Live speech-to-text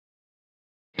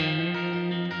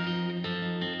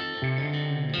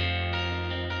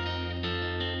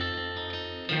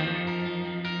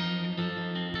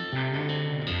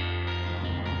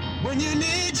When you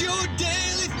need your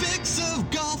daily fix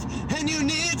of golf and you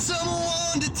need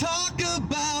someone to talk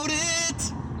about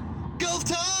it. Golf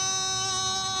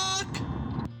Talk!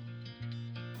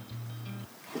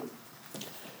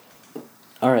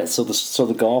 All right, so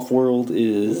the golf world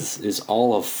is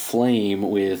all aflame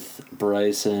with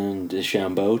Bryson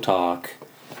DeChambeau talk,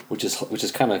 which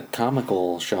is kind of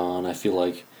comical, Sean. I feel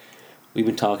like we've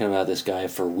been talking about this guy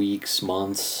for weeks,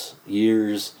 months,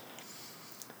 years.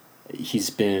 He's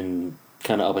been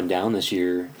kind of up and down this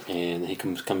year, and he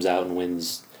comes out and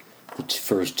wins the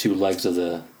first two legs of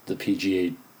the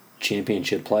PGA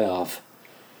Championship playoff.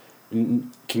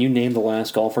 Can you name the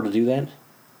last golfer to do that?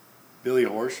 Billy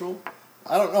Horschel?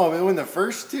 I don't know. I mean, win the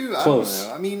first two? Close. I don't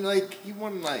know. I mean, like, he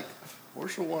won, like,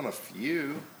 Horschel won a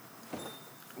few.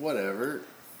 Whatever.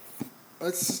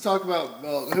 Let's just talk about,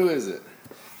 well, who is it?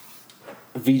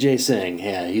 Vijay Singh.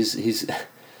 Yeah, he's.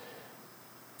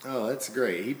 Oh, that's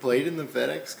great. He played in the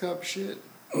FedEx Cup shit?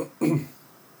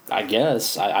 I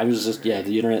guess I was just the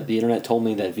internet told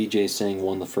me that Vijay Singh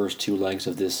won the first two legs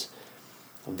of this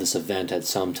event at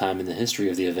some time in the history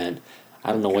of the event.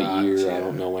 I don't know what year. I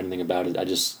don't know anything about it. I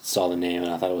just saw the name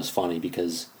and I thought it was funny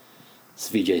because it's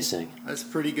Vijay Singh. That's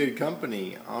pretty good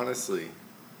company, honestly,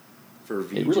 for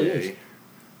VJ. It really is.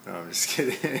 No, I'm just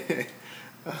kidding.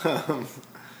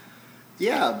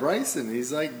 Yeah, Bryson,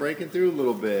 he's like breaking through a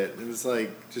little bit. And it's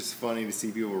like just funny to see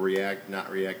people react,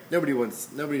 not react. Nobody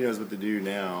knows what to do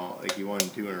now. Like he won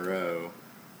 2 in a row.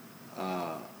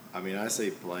 I mean, I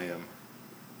say play him.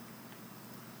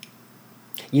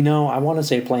 You know, I want to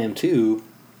say play him too,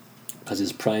 because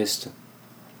his price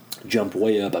jumped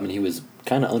way up. I mean, he was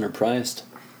kind of underpriced,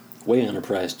 way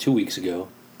underpriced 2 weeks ago.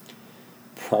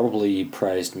 Probably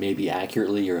priced maybe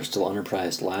accurately or still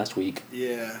underpriced last week.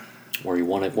 Yeah. Where he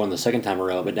won the second time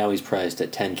around, but now he's priced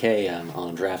at $10K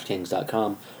on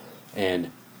DraftKings.com, and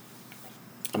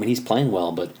I mean he's playing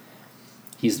well, but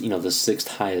he's the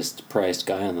sixth highest priced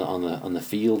guy on the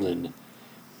field, and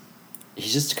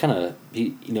he's just kind of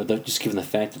just given the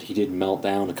fact that he did melt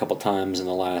down a couple times in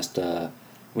the last. I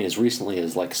mean, as recently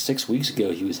as like 6 weeks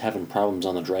ago, he was having problems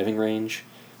on the driving range.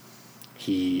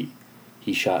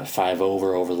 He shot 5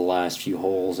 over the last few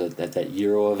holes at that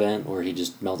Euro event where he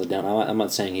just melted down. I'm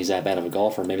not saying he's that bad of a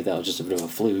golfer. Maybe that was just a bit of a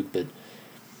fluke, but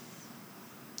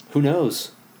who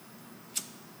knows?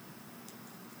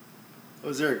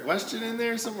 Was there a question in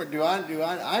there somewhere?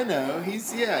 I know.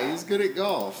 He's good at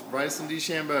golf. Bryson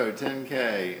DeChambeau,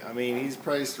 10K. I mean, he's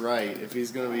priced right. If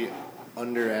he's going to be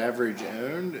under average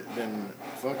owned, then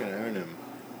fucking own him.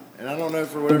 And I don't know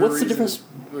for whatever reason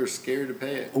people are scared to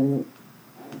pay it.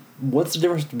 What's the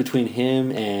difference between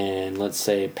him and, let's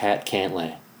say, Pat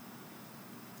Cantlay?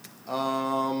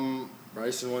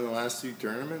 Bryson won the last 2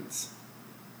 tournaments.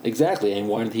 Exactly, and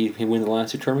why did he win the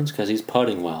last 2 tournaments? Because he's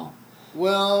putting well.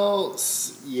 Well,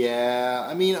 yeah.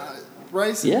 I mean,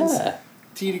 Bryson's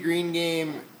tee to green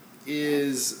game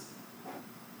is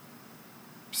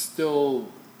still,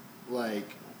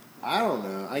 like, I don't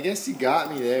know. I guess you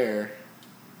got me there.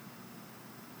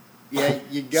 Yeah,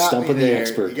 you got Stumping me there. the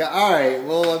expert. All right.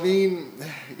 Well, I mean,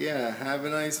 yeah. Have a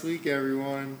nice week,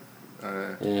 everyone.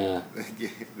 Yeah.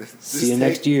 See you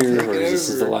next year, or this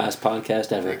is the last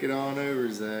podcast ever. Take it on over,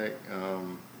 Zach.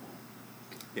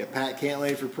 Yeah, Pat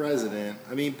Cantlay for president.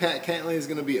 I mean, Pat Cantlay is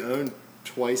going to be owned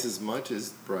twice as much as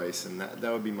Bryson. That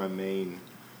would be my main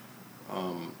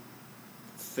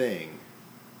thing.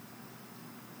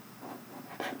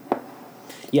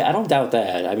 Yeah, I don't doubt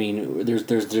that. I mean, there's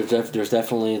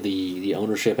definitely the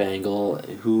ownership angle.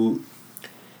 Who,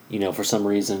 for some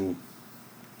reason,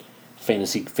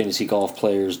 fantasy golf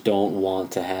players don't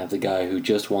want to have the guy who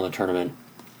just won a tournament,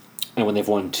 and when they've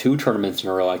won 2 tournaments in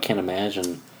a row, I can't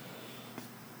imagine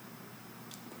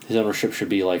his ownership should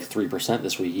be like 3%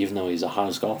 this week, even though he's the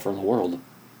hottest golfer in the world.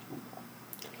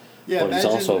 Yeah, but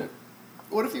imagine. He's also,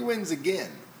 what if he wins again?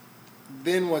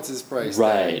 Then what's his price?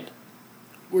 Right. Tag?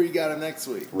 Where you got him next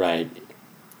week? Right.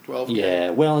 12K. Yeah.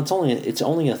 Well, it's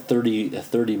only a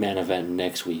 30 man event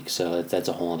next week, so that's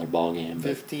a whole other ballgame.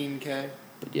 15K.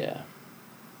 But yeah.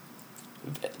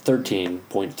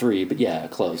 13.3, but yeah,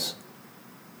 close. Yeah.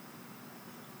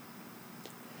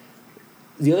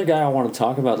 The other guy I want to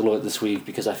talk about a little bit this week,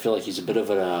 because I feel like he's a bit of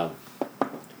an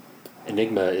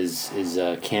enigma, is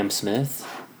Cam Smith.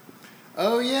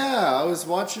 Oh, yeah. I was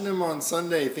watching him on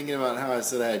Sunday thinking about how I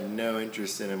said I had no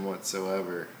interest in him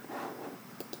whatsoever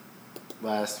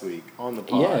last week on the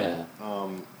pod. Yeah.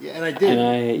 And I didn't.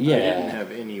 I didn't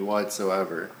have any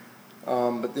whatsoever.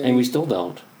 But then we still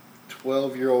don't.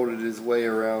 12-year-olded his way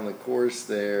around the course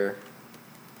there.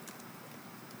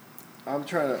 I'm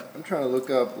trying to look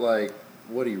up like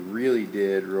what he really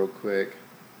did real quick.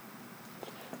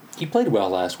 He played well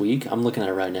last week. I'm looking at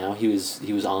it right now. He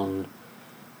was on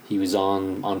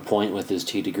point with his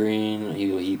tee to green.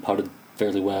 He putted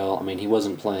fairly well. I mean, he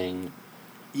wasn't playing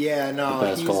Yeah, no, the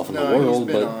best golf in the he's world,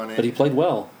 been on it. but he played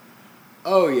well.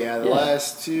 Oh yeah, the Yeah.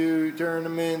 last 2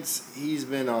 tournaments, he's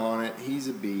been on it. He's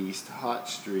a beast, hot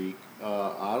streak.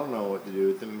 I don't know what to do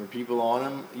with him. Are people on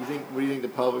him? What do you think the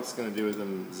public's going to do with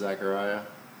him, Zachariah?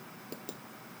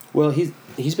 Well,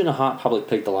 he's been a hot public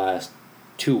pick the last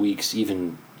 2 weeks,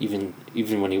 even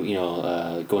when he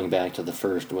going back to the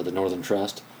first with the Northern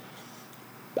Trust.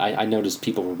 I noticed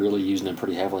people were really using him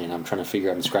pretty heavily, and I'm trying to figure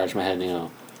out and scratch my head.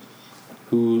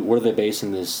 What are they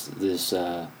basing this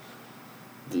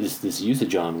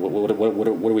usage on? What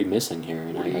are we missing here?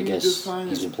 And I guess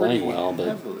he's been playing well, but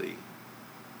heavily.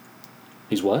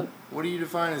 He's what? What do you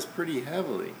define as pretty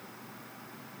heavily?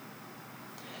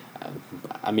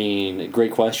 I mean,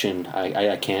 great question.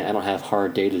 I don't have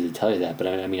hard data to tell you that, but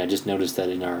I mean, I just noticed that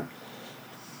in our,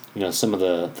 some of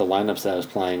the lineups that I was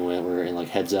playing with were in like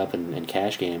heads up and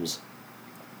cash games.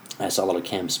 I saw a lot of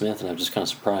Cam Smith, and I was just kind of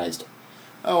surprised.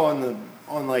 Oh,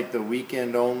 on like the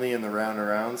weekend only and the round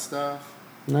around stuff.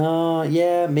 No,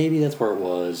 yeah, maybe that's where it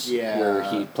was. Yeah, where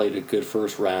he played a good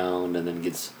first round and then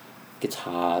gets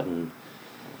hot, and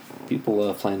people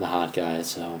love playing the hot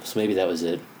guys. So maybe that was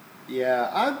it. Yeah,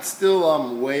 I'm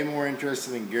still way more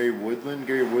interested in Gary Woodland.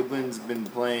 Gary Woodland's been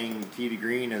playing tee to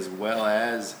green as well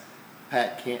as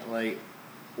Pat Cantlay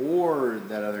or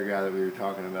that other guy that we were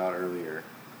talking about earlier,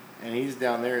 and he's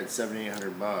down there at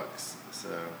 $7,800.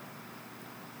 So.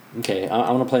 Okay,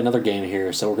 I want to play another game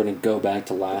here, so we're going to go back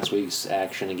to last week's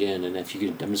action again, and if you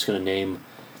could, I'm just going to name.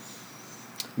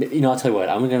 I'll tell you what.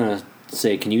 I'm going to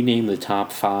say, can you name the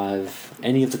top 5,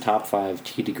 any of the top 5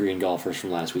 tee to green golfers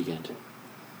from last weekend?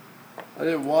 I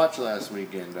didn't watch last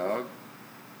weekend, dog.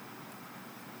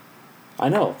 I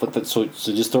know, but so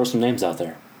just throw some names out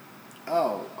there.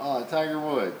 Oh, Tiger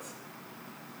Woods.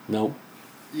 Nope.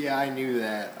 Yeah, I knew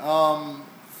that.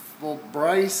 Well,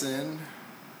 Bryson.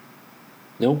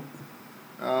 Nope.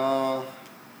 I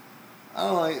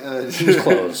don't like. He was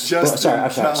close. Justin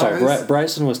sorry.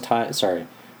 Bryson was tied. Sorry,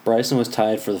 Bryson was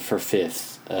tied for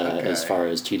 5th Okay. as far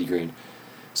as tee to green.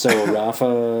 So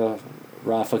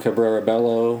Rafa Cabrera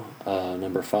Bello,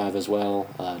 number 5 as well.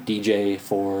 DJ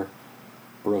 4,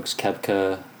 Brooks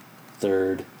Koepka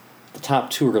 3rd. The top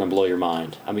 2 are going to blow your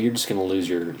mind. I mean, you're just going to lose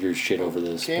your shit over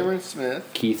this. Cameron Smith.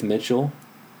 Keith Mitchell.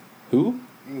 Who?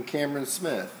 And Cameron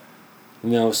Smith.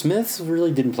 No, Smith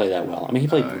really didn't play that well. I mean, he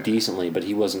played decently, but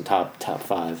he wasn't top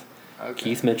 5. Okay.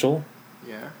 Keith Mitchell.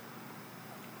 Yeah.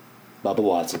 Bubba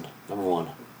Watson, number 1.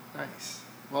 Nice.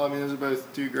 Well, I mean, those are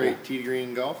both 2 great tee to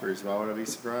green golfers. Why would I be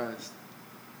surprised?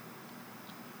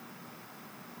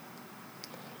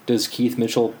 Does Keith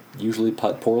Mitchell usually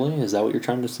putt poorly? Is that what you're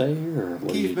trying to say, or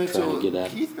what are you trying to get at?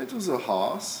 Keith Mitchell's a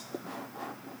hoss.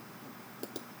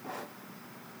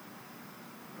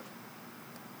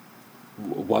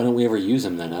 Why don't we ever use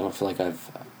him then? I don't feel like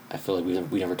I feel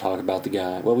like we never talk about the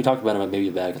guy. Well, we talked about him maybe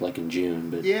back like in June,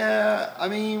 but Yeah, I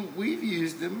mean, we've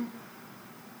used him.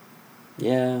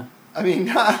 yeah. I mean,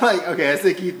 not like, okay, I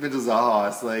say Keith Mitchell's a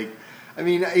hoss. Like, I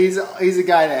mean, he's a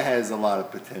guy that has a lot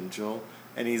of potential,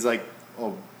 and he's like,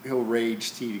 he'll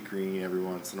rage tee to green every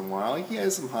once in a while. Like, he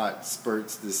has some hot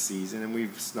spurts this season, and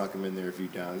we've snuck him in there a few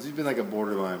times. He's been like a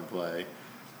borderline play.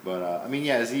 But, I mean,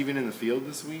 yeah, is he even in the field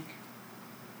this week?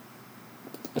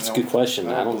 That's a good question.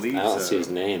 I don't so. see his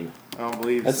name. I don't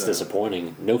believe That's so.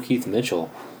 disappointing. No Keith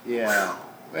Mitchell. Yeah.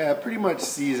 Yeah, pretty much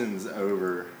season's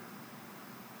over.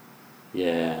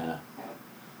 Yeah.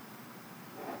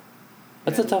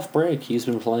 That's a tough break. He's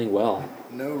been playing well.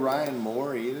 No Ryan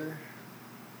Moore either.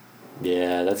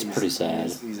 Yeah, that's pretty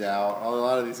sad. He's out. A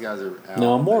lot of these guys are out.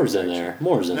 No, Moore's in there.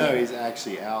 Moore's in there. No, he's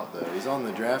actually out, though. He's on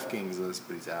the DraftKings list,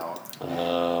 but he's out.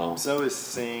 Oh. So is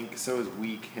Sink. So is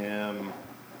Weak Him.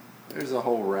 There's a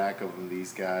whole rack of them,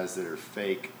 these guys that are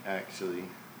fake, actually.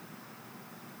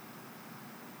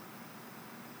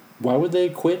 Why would they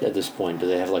quit at this point? Do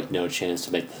they have like no chance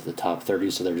to make the top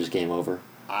 30, so they're just game over?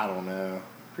 I don't know.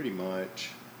 Pretty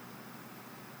much.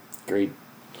 Great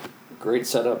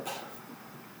setup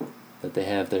that they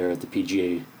have there at the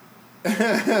PGA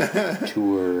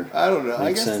Tour. I don't know. I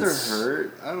Makes guess sense. they're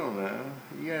hurt. I don't know.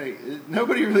 No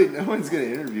one's going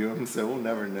to interview them, so we'll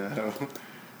never know.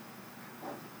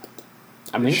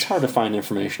 I mean, it's hard to find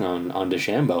information on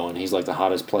DeChambeau, and he's like the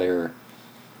hottest player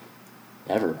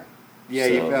ever. Yeah,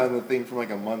 So- you found the thing from like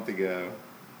a month ago.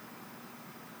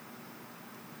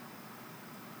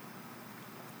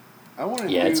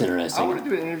 It's interesting. I want to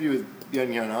do an interview with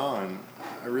Yun Yun An.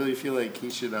 I really feel like he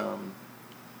should. Who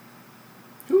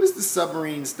was the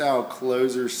submarine style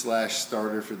closer /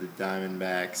 starter for the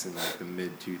Diamondbacks in like the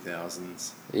mid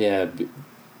 2000s? Yeah,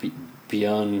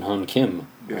 Byung Hun Kim.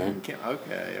 Right?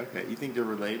 Okay. You think they're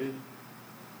related?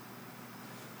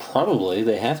 Probably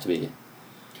they have to be.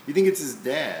 You think it's his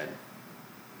dad?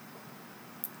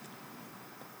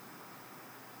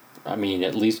 I mean,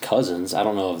 at least cousins. I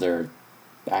don't know if they're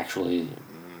actually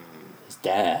his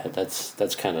dad.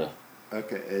 That's kind of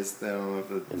Okay, I don't know if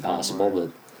the impossible, but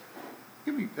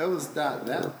that was not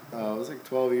that. It was like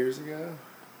 12 years ago.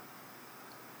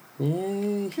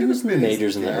 yeah, he was in the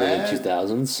majors in the early 2000s.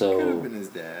 Could have So been his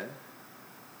dad.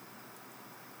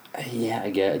 yeah, I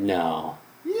get no.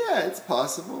 Yeah, it's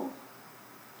possible.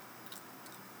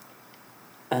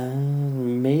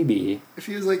 Maybe. If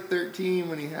he was like 13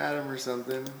 when he had him or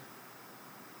something.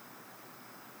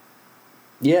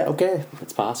 Yeah, okay,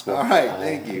 it's possible. All right,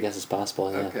 thank you. I guess it's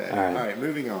possible. Yeah. Okay. All right.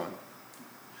 Moving on.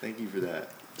 Thank you for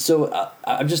that. So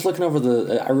I'm just looking over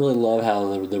the. I really love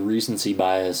how the recency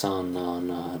bias on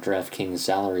DraftKings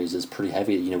salaries is pretty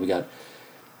heavy. You know, we got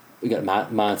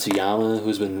Matsuyama,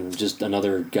 who's been just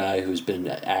another guy who's been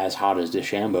as hot as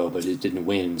DeChambeau, but it didn't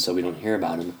win, so we don't hear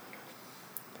about him.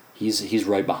 He's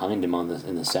right behind him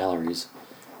in the salaries.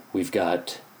 We've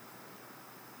got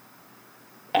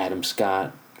Adam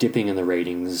Scott dipping in the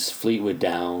ratings, Fleetwood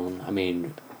down. I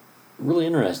mean, really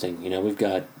interesting. You know, we've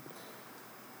got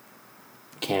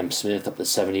Cam Smith up to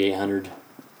 7,800.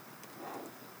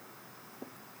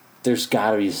 There's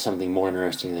got to be something more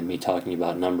interesting than me talking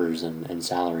about numbers and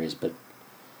salaries, but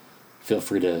feel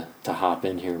free to hop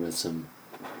in here with some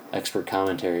expert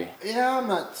commentary. Yeah, I'm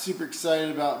not super excited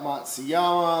about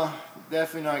Matsuyama.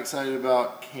 Definitely not excited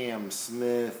about Cam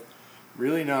Smith.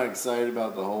 Really not excited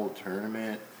about the whole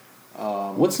tournament.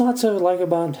 What's not to like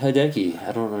about Hideki?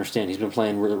 I don't understand. He's been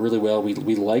playing really, really well. We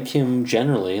like him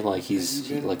generally. Like he's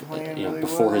like really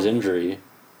before well? his injury.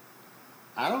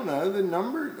 I don't know the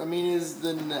number. I mean, is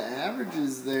the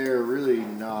averages there really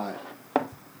not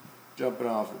jumping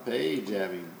off the page? I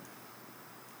mean,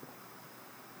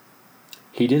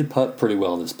 He did putt pretty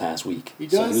well this past week. He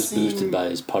so he does was boosted seem- by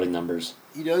his putting numbers.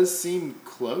 he does seem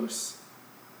close,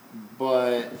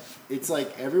 but it's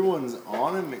like everyone's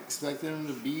on him, expecting him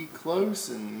to be close,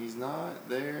 and he's not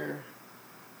there.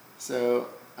 So,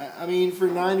 I mean, for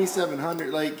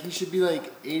 9,700, like, he should be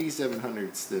like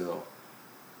 8,700 still.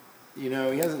 You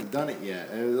know, he hasn't done it yet.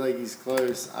 It was like he's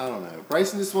close. I don't know.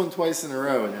 Bryson just won twice in a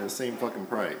row, and they're the same fucking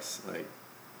price. Like,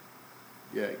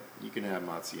 yeah, you can have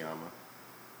Matsuyama.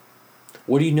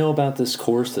 What do you know about this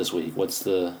course this week? What's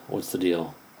the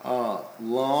deal?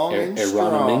 Long and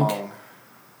Aronimink? strong.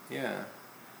 Yeah.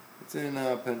 It's in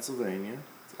Pennsylvania.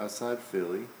 It's outside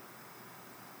Philly.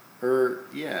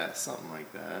 Yeah, something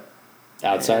like that.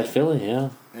 Outside And- Philly, yeah.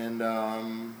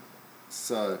 And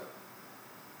so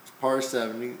it's par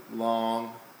 70,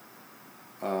 long,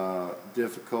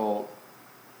 difficult.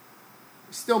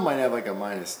 Still might have like a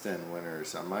 -10 winner or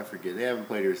something. I forget. They haven't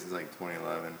played here since like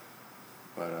 2011.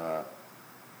 But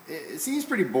it seems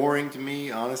pretty boring to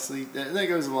me, honestly. That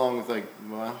goes along with like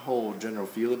my whole general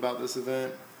feel about this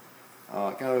event.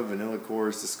 Kind of a vanilla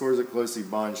course. The scores are closely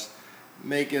bunched.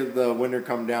 Make the winner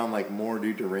come down like more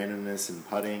due to randomness and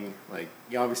putting. Like,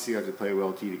 you obviously have to play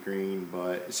well tee to green,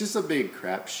 but it's just a big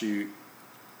crapshoot.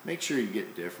 Make sure you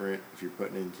get different if you're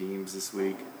putting in teams this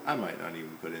week. I might not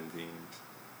even put in teams.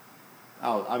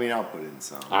 I'll put in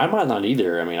some. I might not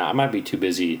either. I mean, I might be too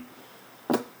busy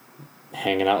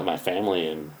hanging out with my family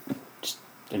and just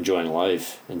enjoying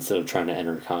life instead of trying to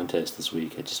enter a contest this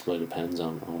week. It just really depends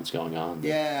on what's going on.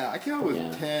 Yeah, I came up with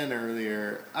Yeah. 10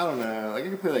 earlier. I don't know. Like, I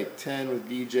could play like 10 with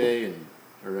DJ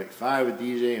or like 5 with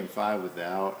DJ and 5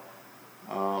 without.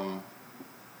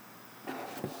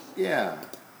 Yeah.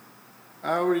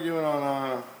 What are you doing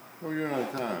on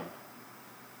time?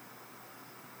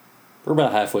 We're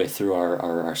about halfway through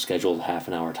our scheduled half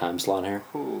an hour time slot here.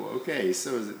 Cool. Okay,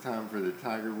 so is it time for the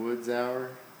Tiger Woods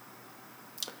hour?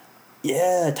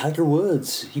 Yeah, Tiger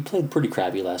Woods. He played pretty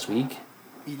crappy last week.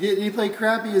 Did he play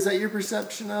crappy? Is that your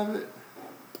perception of it?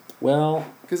 Well,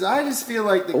 Because I just feel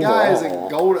like the guy is a Overall.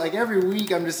 gold. Like, every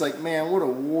week I'm just like, man, what a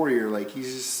warrior. Like,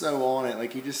 he's just so on it.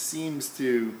 Like, he just seems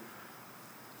to,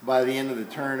 by the end of the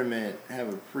tournament, have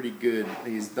a pretty good,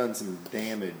 he's done some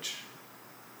damage.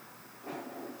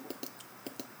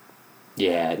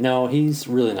 yeah, no, he's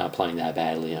really not playing that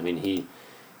badly. I mean, he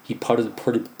putted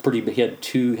pretty. He had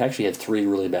 3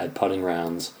 really bad putting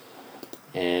rounds,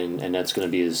 and that's going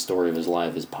to be his story of his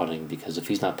life is putting. Because if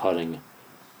he's not putting,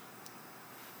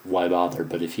 why bother?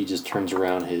 But if he just turns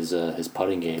around his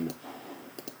putting game,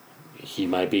 he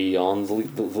might be on the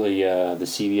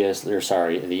CBS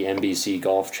the NBC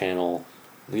Golf Channel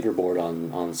leaderboard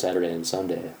on Saturday and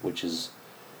Sunday, which is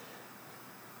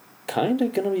kind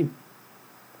of going to be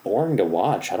boring to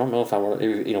watch. I don't know if I want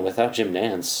to, without Jim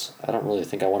Nance, I don't really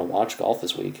think I want to watch golf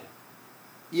this week.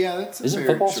 Yeah, that's a Isn't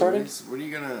fair football choice. starting? What are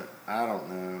you gonna? I don't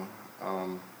know.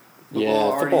 Football Yeah,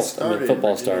 already football- started.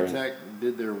 football Virginia started. Tech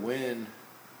did their win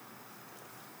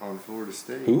on Florida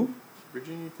State. Who?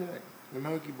 Virginia Tech, the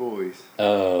Hokie boys.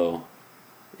 Oh.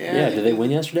 Yeah, did they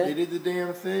win yesterday? They did the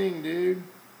damn thing, dude.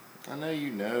 I know you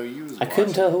know. You was. I couldn't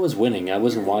watching. tell who was winning. I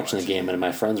wasn't You were watching the watching game, it. and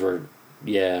my friends were.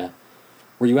 Yeah.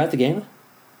 Were you at the game?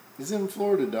 It's in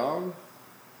Florida, dog.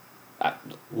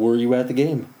 Were you at the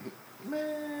game?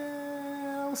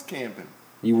 Man, I was camping.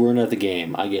 You weren't at the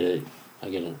game. I get it.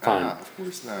 Fine. Of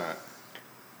course not.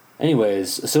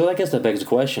 Anyways, so I guess that begs the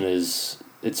question: is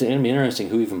it's going to be interesting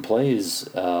who even plays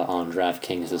on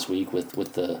DraftKings this week with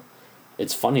the.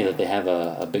 It's funny that they have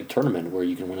a big tournament where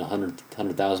you can win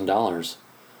 $100,000.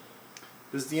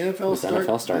 Does the NFL With the start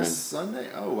NFL starting. this Sunday?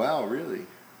 Oh wow, really?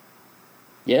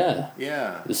 Yeah,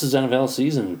 Yeah. this is NFL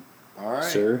season. All right.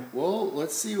 Sir. Well,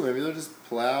 let's see. Maybe they'll just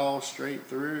plow straight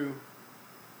through.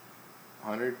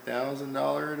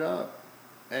 $100,000 it up.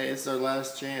 Hey, it's our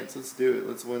last chance. Let's do it.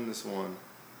 Let's win this one.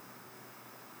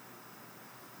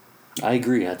 I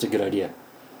agree. That's a good idea.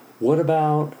 What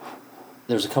about?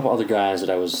 There's a couple other guys that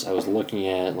I was looking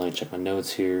at. Let me check my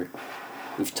notes here.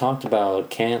 We've talked about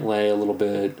Cantlay a little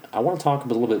bit. I want to talk a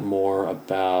little bit more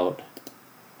about.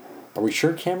 Are we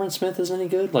sure Cameron Smith is any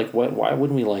good? Like, why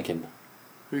wouldn't we like him?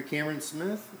 Who, Cameron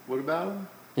Smith? What about him?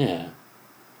 Yeah,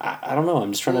 I don't know.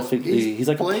 I'm just trying Well, to figure. He's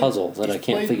like played- a puzzle that I he's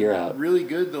can't played figure out. Really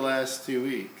good the last 2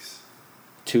 weeks,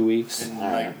 2 weeks. and All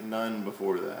right. like none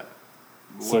before that.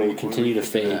 So continue to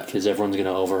fake because everyone's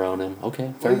gonna overown him.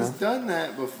 Okay, fair Well, he's enough. done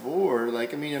that before.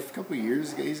 Like, I mean, a couple of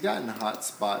years ago, he's gotten hot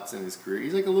spots in his career.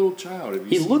 He's like a little child. Have you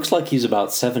He seen looks him? like he's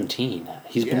about 17.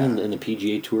 He's Yeah. been in the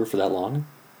PGA Tour for that long.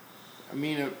 I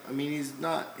mean, he's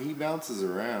not. He bounces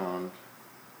around.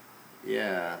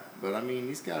 Yeah, but I mean,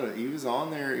 he's got. He was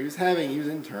on there. He was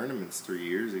in tournaments 3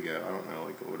 years ago. I don't know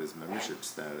like what his membership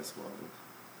status was.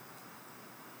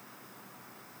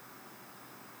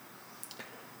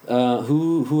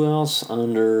 Who else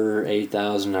under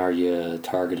 8,000 are you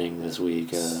targeting this week?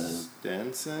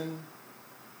 Stenson,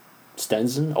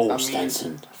 Stenson? Oh, I mean-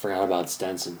 Stenson. I forgot about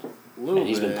Stenson. a little And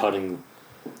he's bit. been putting.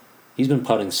 He's been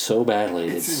putting so badly.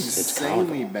 It's It's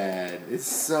insanely comical. bad. It's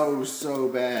so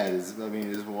bad. It's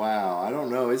wow. I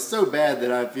don't know. It's so bad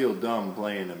that I feel dumb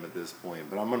playing him at this point.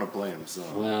 But I'm gonna play him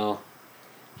some. Well,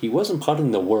 he wasn't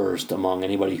putting the worst among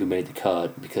anybody who made the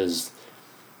cut because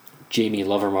Jamie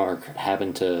Lovermark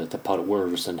happened to putt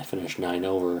worse and finish 9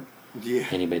 over, Yeah.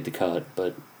 and he made the cut.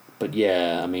 But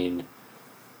yeah, I mean,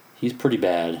 he's pretty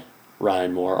bad.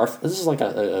 Ryan Moore. This is like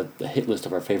a hit list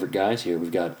of our favorite guys here.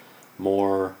 We've got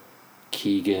Moore,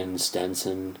 Keegan,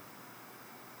 Stenson.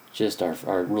 Just our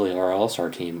all-star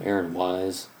team. Aaron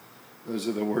Wise Those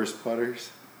are the worst putters.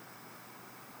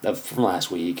 from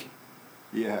last week.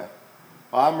 Yeah.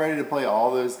 Well, I'm ready to play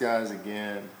all those guys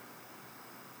again.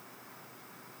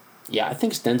 Yeah, I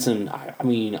think Stenson. I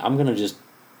mean, I'm gonna just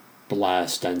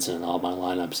blast Stenson in all my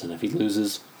lineups, and if he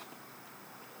loses,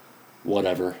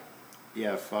 whatever.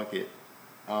 Yeah, fuck it.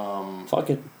 Fuck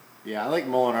it. Yeah, I like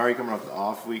Molinari coming off the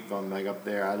off week, going back up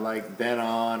there. I like Ben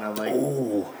On. I like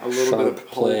Oh, a little sharp bit of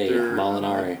play, Poulter.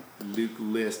 Molinari. I like Luke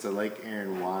List. I like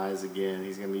Aaron Wise again.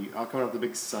 He's gonna be. I'll come off the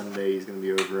big Sunday. He's gonna be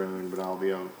overowned, but I'll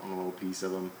be on a little piece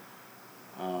of him.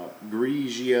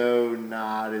 Grigio,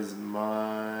 not as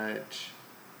much.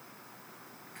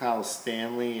 Kyle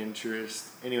Stanley, interest.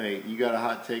 Anyway, you got a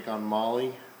hot take on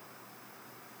Molly?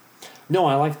 No,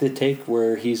 I like the take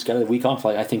where he's got a week off.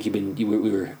 Like I think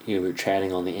we were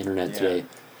chatting on the internet Yeah. today,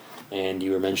 and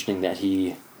you were mentioning that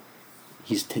he's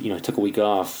took a week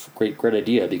off. Great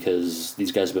idea because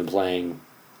these guys have been playing.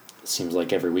 It seems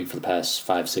like every week for the past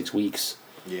 5-6 weeks.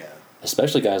 Yeah.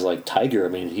 Especially guys like Tiger. I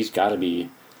mean, he's got to be,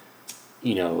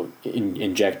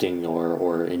 injecting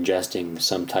or ingesting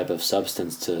some type of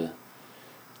substance to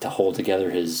hold together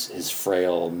his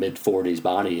frail mid-40s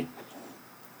body.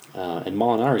 And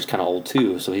Molinari's kind of old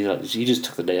too, so he just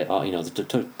took the day,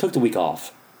 took the week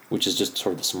off, which is just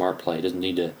sort of the smart play. He doesn't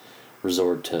need to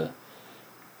resort to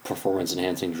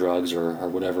performance-enhancing drugs or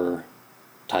whatever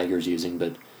Tiger's using,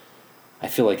 but I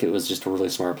feel like it was just a really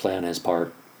smart play on his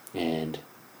part, and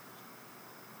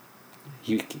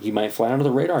he might fly under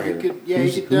the radar here. He could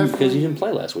Because definitely- he didn't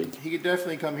play last week. He could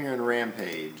definitely come here and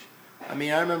rampage. I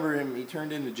mean, I remember him. He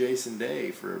turned into Jason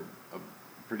Day for a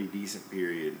pretty decent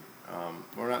period.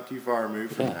 We're not too far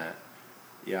removed from Yeah. that.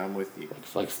 Yeah, I'm with you.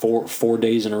 Like four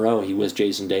days in a row, he was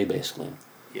Jason Day basically.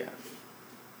 Yeah.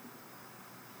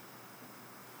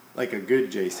 Like a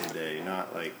good Jason Day,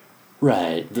 not like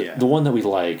Right. The one that we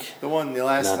like. the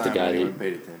last Not the time guy anyone that-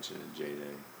 paid attention to J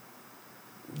Day.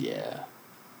 Yeah.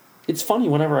 It's funny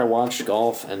whenever I watch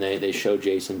golf and they show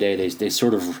Jason Day, they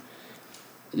sort of,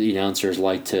 the announcers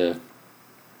like to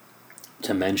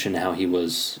mention how he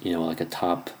was, like a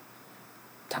top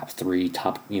three,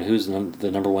 he was the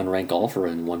number one ranked golfer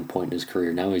in one point in his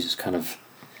career. Now he's just kind of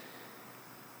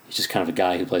a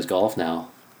guy who plays golf now.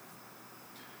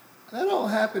 That all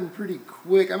happened pretty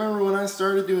quick. I remember when I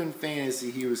started doing fantasy,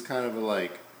 he was kind of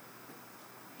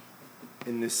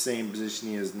in the same position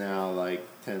he is now, like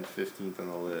 10th, 15th on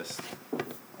the list.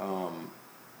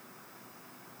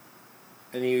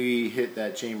 And he hit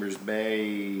that Chambers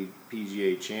Bay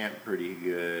PGA champ pretty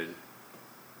good.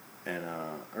 And,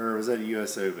 or was that a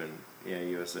U.S. Open? Yeah,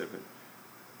 U.S. Open.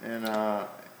 And,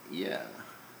 yeah.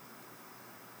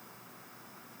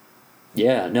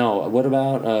 Yeah, no. What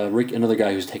about another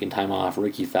guy who's taking time off,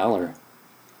 Ricky Fowler?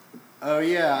 Oh,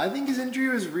 yeah. I think his injury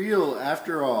was real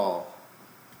after all.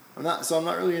 I'm not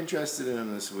really interested in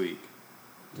him this week.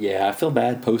 Yeah, I feel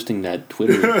bad posting that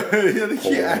Twitter. I think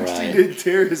he actually did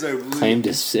tear his oblique. Claimed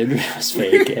his injury was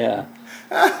fake. Yeah.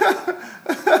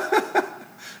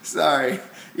 Sorry.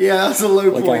 Yeah, that was a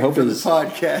low point I hope for the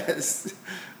podcast.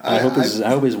 I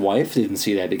hope his wife didn't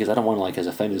see that because I don't want to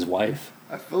offend his wife.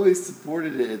 I fully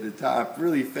supported it at the top.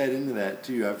 Really fed into that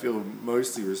too. I feel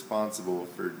mostly responsible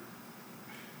for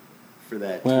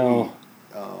that. Well,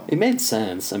 tweet. It made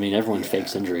sense. I mean, everyone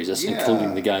fakes injuries,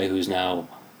 including the guy who's now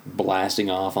blasting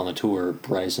off on the tour,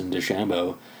 Bryson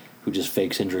DeChambeau, who just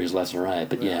fakes injuries left and right.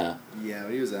 But yeah. Yeah,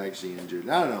 but he was actually injured.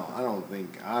 I don't know. I don't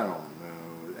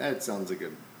know. That sounds like a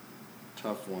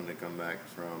tough one to come back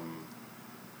from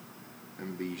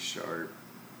and be sharp.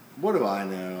 What do I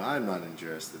know? I'm not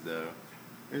interested though.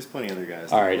 There's plenty of other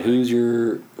guys. All right, who's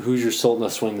your Sultan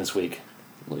of Swing this week?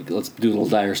 Let's do a little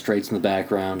Dire Straits in the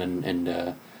background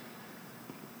and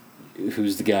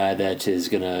who's the guy that is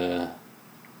gonna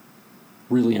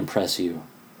really impress you?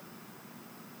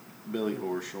 Billy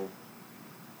Horschel.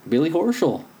 Billy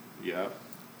Horschel. Yep.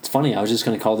 It's funny. I was just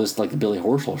gonna call this the Billy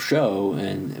Horschel show,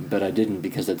 but I didn't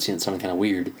because that sounded kind of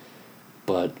weird.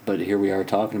 But here we are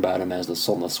talking about him as the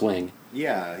Sultan of Swing.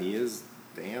 Yeah, he is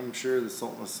damn sure the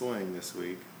Sultan of Swing this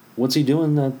week. What's he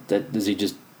doing? That is he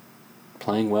just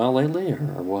playing well lately,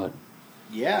 or what?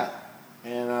 Yeah,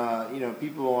 and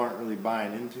people aren't really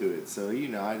buying into it. So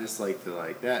I just like to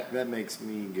that. That makes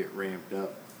me get ramped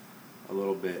up a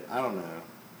little bit. I don't know.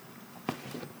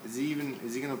 Is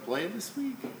he gonna play this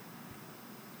week?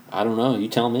 I don't know. You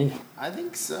tell me. I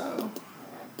think so.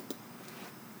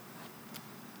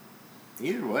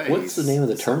 Either way. What's the name of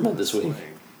the tournament this week?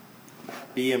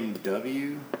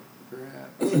 BMW,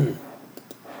 perhaps.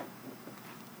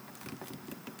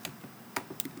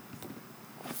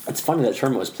 It's funny that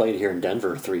tournament was played here in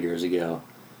Denver 3 years ago.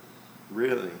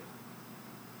 Really?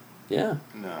 Yeah.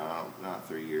 No, not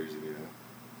 3 years ago.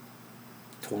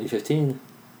 2015.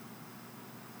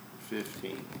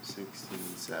 15, 16,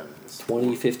 7.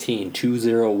 2015,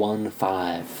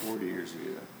 2015. 40 years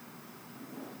ago.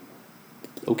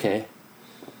 Okay.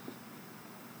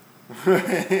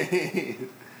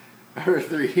 Or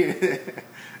 3.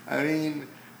 I mean,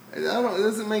 it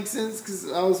doesn't make sense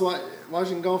because I was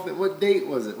watching golf. What date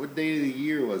was it? What date of the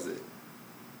year was it?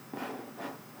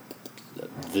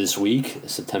 This week,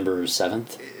 September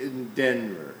 7th. In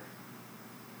Denver.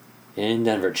 In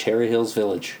Denver, Cherry Hills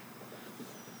Village.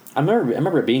 I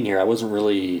remember it being here. I wasn't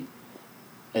really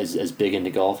as big into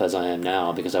golf as I am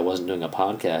now because I wasn't doing a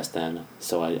podcast then,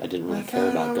 so I didn't really care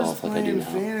about golf like I do now. I was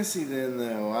playing fantasy then,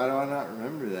 though. Why do I not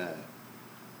remember that?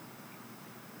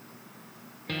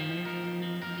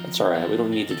 That's all right. We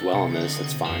don't need to dwell on this.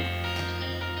 That's fine.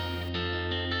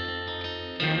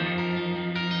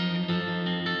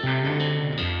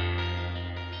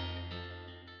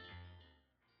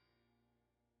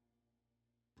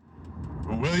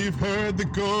 Well, you've heard the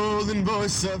golden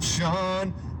voice of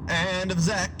Sean and of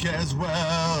Zach as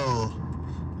well.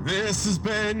 This has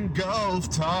been Golf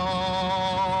Talk.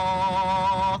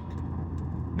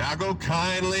 Now go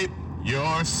kindly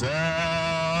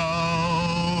yourself.